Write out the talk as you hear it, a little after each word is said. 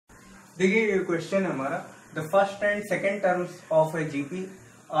देखिए ये क्वेश्चन है हमारा, the first and second terms of A GP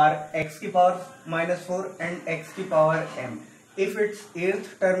are x की पावर -4 एंड एक्स की power m. If it's th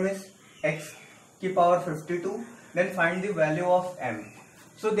term is x की power 52, then find the value of m.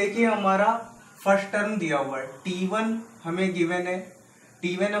 सो देखिए हमारा first term दिया हुआ है, t1 हमें given है,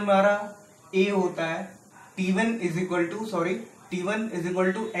 t1 हमारा a होता है, t1 is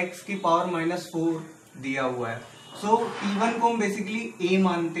equal to x की पावर -4 दिया हुआ है. सो t1 को हम बेसिकली a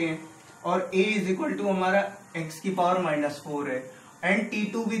मानते हैं और a इज इक्वल टू हमारा x की पावर -4 है. एंड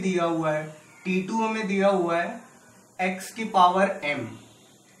t2 भी दिया हुआ है, t2 हमें दिया हुआ है x की पावर m.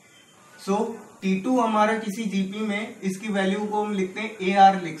 सो t2 हमारा किसी जीपी में इसकी वैल्यू को हम लिखते हैं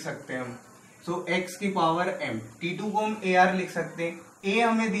ar लिख सकते हैं हम. सो x की पावर m, t2 को हम ar लिख सकते हैं. a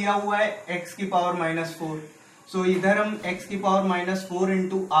हमें दिया हुआ है x की पावर -4. सो इधर हम x की power -4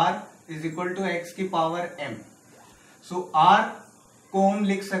 into r is equal to x की पावर m. सो r को हम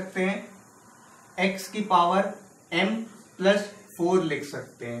लिख सकते हैं x की पावर m प्लस 4 लिख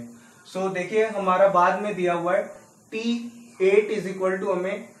सकते हैं. सो देखिए हमारा बाद में दिया हुआ है t8 इज इक्वल टू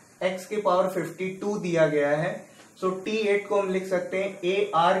हमें x की पावर 52 दिया गया है. सो t8 को हम लिख सकते हैं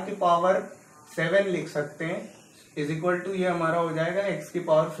ar की पावर 7 लिख सकते हैं इज इक्वल टू ये हमारा हो जाएगा x की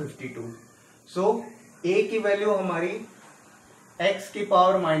पावर 52. सो a की वैल्यू हमारी x की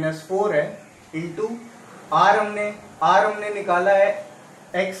पावर -4 है इंटू r हमने निकाला है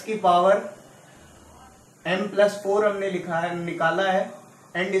x की पावर m प्लस 4 हमने निकाला है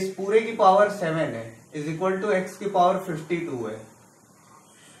एंड इस पूरे की पावर 7 है इज इक्वल टू x की पावर 52 है.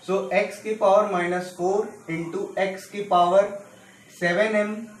 सो x की पावर -4 इंटू एक्स की power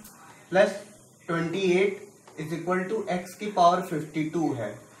 7m plus 28 is equal to x की पावर 52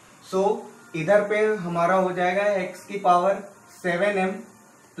 है. सो इधर पे हमारा हो जाएगा x की power 7m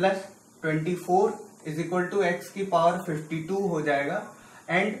plus 24 is equal to x की पावर 52 हो जाएगा.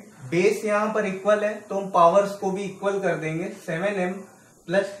 एंड बेस यहाँ पर इक्वल है तो हम पावर्स को भी इक्वल कर देंगे. 7m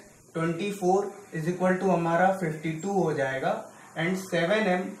plus 24 is equal to हमारा 52 हो जाएगा and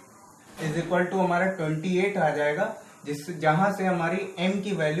 7m is equal to हमारा 28 आ जाएगा, जहां से हमारी m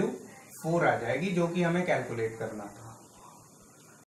की वैल्यू 4 आ जाएगी जो कि हमें कैलकुलेट करना था.